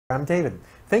I'm David.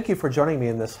 Thank you for joining me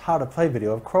in this how to play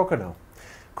video of Crokinole.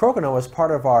 Crokinole is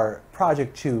part of our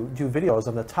project to do videos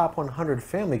on the top 100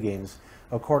 family games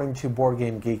according to Board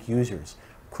Game Geek users.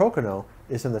 Crokinole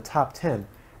is in the top 10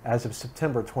 as of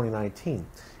September 2019.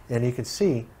 And you can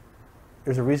see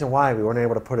there's a reason why we weren't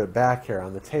able to put it back here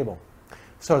on the table.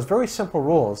 So it's very simple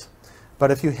rules,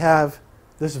 but if you have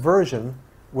this version,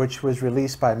 which was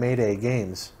released by Mayday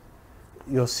Games,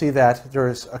 you'll see that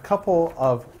there's a couple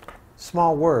of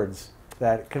small words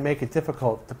that can make it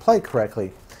difficult to play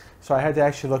correctly. So I had to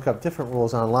actually look up different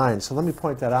rules online. So let me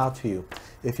point that out to you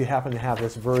if you happen to have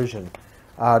this version.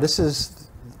 This is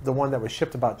the one that was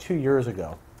shipped about 2 years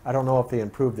ago. I don't know if they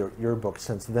improved their yearbook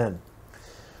since then.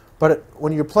 But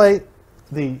when you play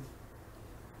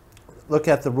look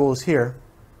at the rules here.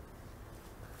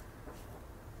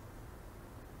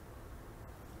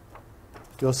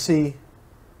 You'll see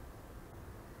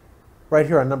right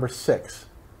here on number 6.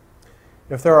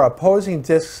 If there are opposing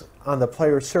discs on the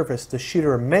player's surface, the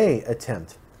shooter may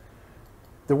attempt.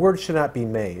 The word should not be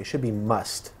may, it should be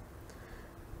must.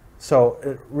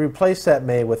 So replace that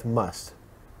may with must.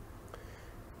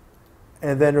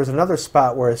 And then there's another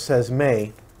spot where it says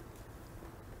may.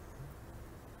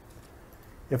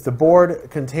 If the board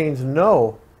contains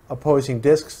no opposing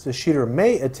discs, the shooter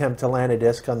may attempt to land a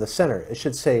disc on the center. It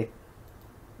should say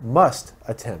must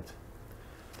attempt.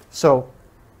 So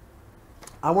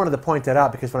I wanted to point that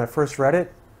out because when I first read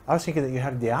it, I was thinking that you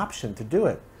had the option to do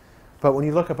it. But when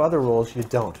you look up other rules, you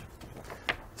don't.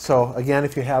 So again,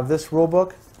 if you have this rule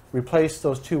book, replace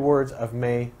those two words of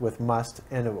may with must,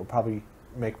 and it will probably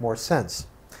make more sense.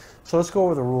 So let's go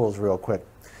over the rules real quick.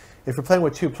 If you're playing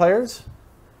with 2 players,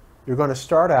 you're going to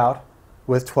start out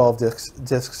with 12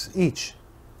 discs each.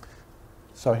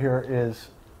 So here is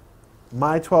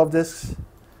my 12 discs,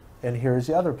 and here's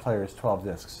the other player's 12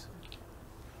 discs.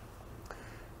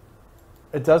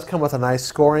 It does come with a nice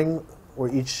scoring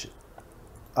where each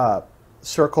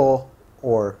circle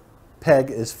or peg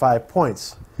is 5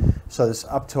 points. So there's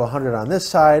up to 100 on this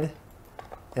side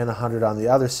and 100 on the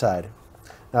other side.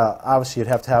 Now obviously you'd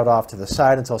have to have it off to the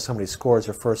side until somebody scores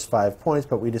their first 5 points,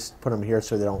 but we just put them here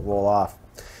so they don't roll off.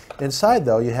 Inside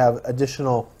though you have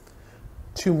additional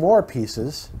 2 more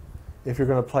pieces if you're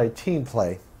going to play team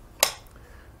play.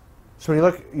 So when you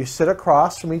look, you sit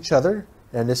across from each other,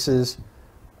 and this is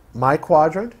my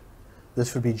quadrant.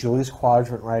 This would be Julie's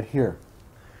quadrant right here.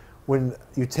 When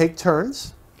you take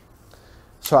turns,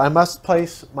 so I must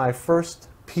place my first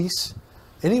piece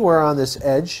anywhere on this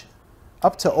edge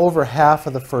up to over half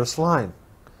of the first line.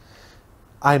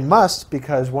 I must,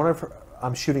 because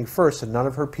I'm shooting first and none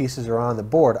of her pieces are on the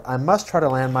board, I must try to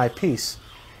land my piece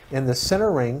in the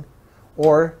center ring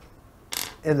or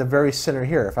in the very center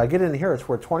here. If I get in here, it's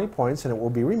worth 20 points and it will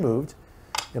be removed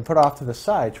and put off to the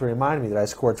side to remind me that I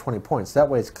scored 20 points. That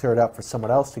way it's cleared up for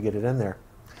someone else to get it in there.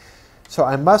 So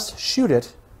I must shoot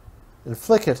it and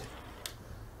flick it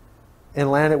and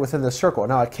land it within the circle.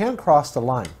 Now I can cross the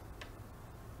line.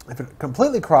 If it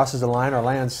completely crosses the line or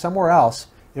lands somewhere else,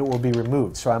 it will be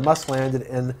removed. So I must land it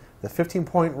in the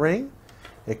 15-point ring.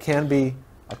 It can be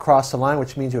across the line,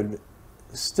 which means it would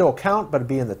still count, but it'd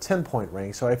be in the 10-point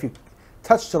ring. So if you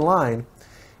touch the line,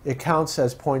 it counts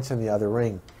as points in the other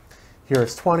ring. Here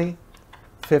it's 20,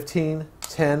 15,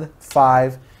 10,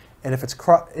 5, and if it's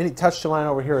touch the line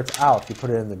over here, it's out. You put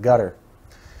it in the gutter.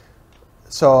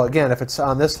 So again, if it's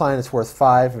on this line, it's worth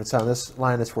 5. If it's on this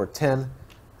line, it's worth 10.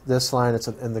 This line, it's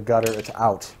in the gutter, it's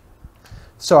out.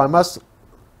 So I must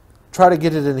try to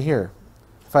get it in here.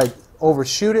 If I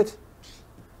overshoot it,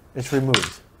 it's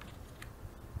removed.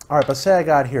 All right, but say I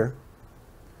got here.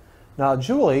 Now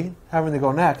Julie, having to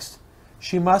go next,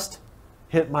 she must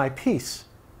hit my piece.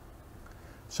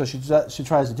 So she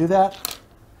tries to do that.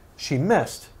 She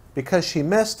missed. Because she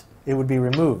missed, it would be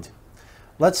removed.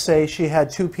 Let's say she had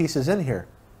 2 pieces in here.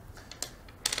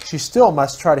 She still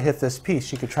must try to hit this piece.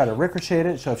 She could try to ricochet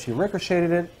it. So if she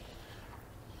ricocheted it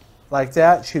like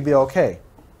that, she'd be okay.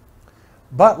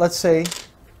 But let's say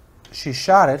she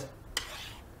shot it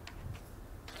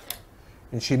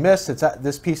and she missed.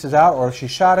 This piece is out. Or if she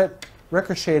shot it,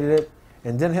 ricocheted it,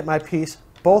 and didn't hit my piece,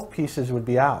 both pieces would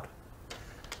be out.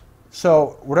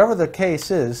 So whatever the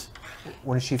case is,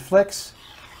 when she flicks,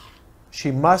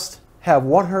 she must have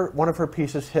one of her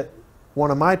pieces hit one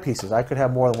of my pieces. I could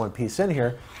have more than one piece in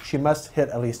here. She must hit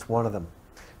at least one of them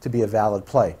to be a valid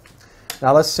play.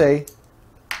 Now let's say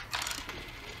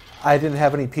I didn't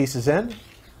have any pieces in.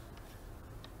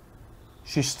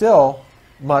 She still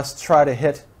must try to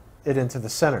hit it into the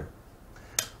center.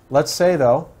 Let's say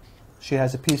though, she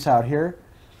has a piece out here.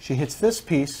 She hits this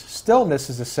piece, still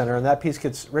misses the center, and that piece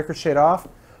gets ricocheted off.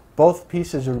 Both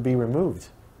pieces would be removed.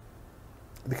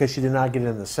 because she did not get it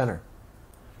in the center.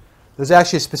 There's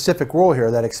actually a specific rule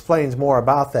here that explains more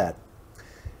about that.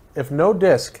 If no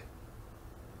disc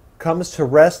comes to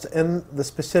rest in the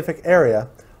specific area,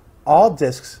 all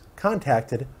discs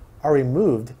contacted are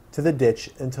removed to the ditch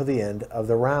until the end of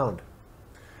the round.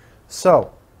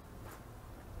 So,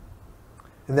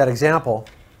 in that example,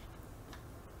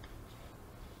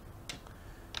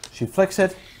 she flicks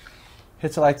it,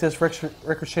 hits it like this,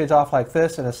 ricochets off like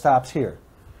this, and it stops here.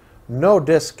 No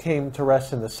disc came to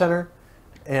rest in the center,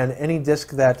 and any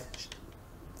disc that,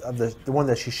 the one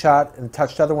that she shot and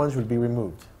touched other ones, would be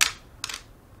removed.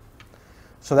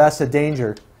 So that's the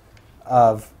danger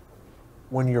of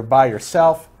when you're by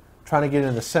yourself, trying to get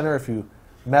in the center. If you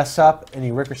mess up and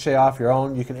you ricochet off your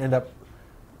own, you can end up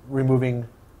removing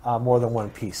more than one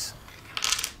piece.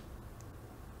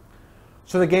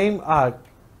 So the game,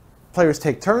 players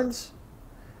take turns,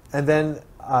 and then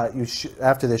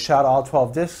after they shot all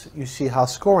 12 discs, you see how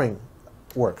scoring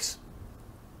works.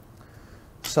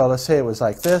 So let's say it was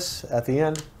like this at the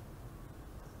end.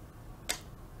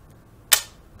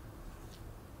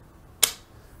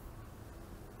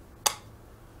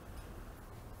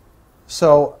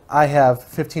 So I have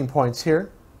 15 points here.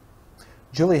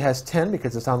 Julie has 10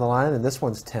 because it's on the line, and this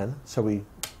one's 10. So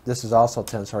this is also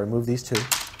 10, so I remove these two.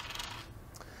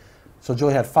 So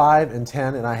Julie had 5 and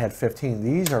 10, and I had 15.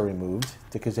 These are removed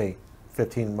because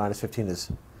 15 minus 15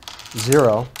 is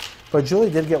 0. But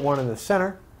Julie did get one in the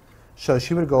center, so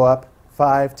she would go up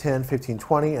 5, 10, 15,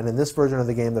 20, and in this version of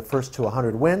the game, the first to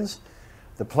 100 wins.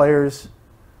 The players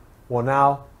will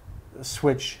now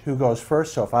switch who goes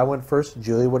first. So if I went first,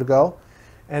 Julie would go,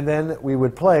 and then we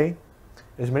would play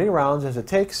as many rounds as it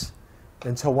takes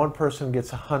until one person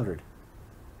gets 100.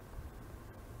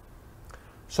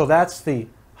 So that's the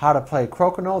how to play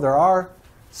Crokinole. There are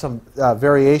some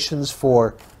variations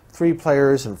for 3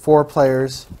 players and 4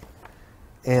 players,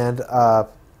 and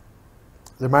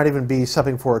there might even be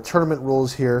something for tournament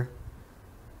rules here,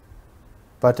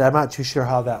 but I'm not too sure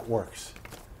how that works.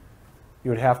 You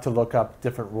would have to look up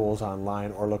different rules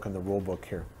online or look in the rule book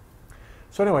here.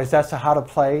 So anyways, that's the how to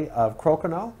play of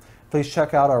Crokinole. Please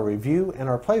check out our review and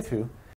our playthrough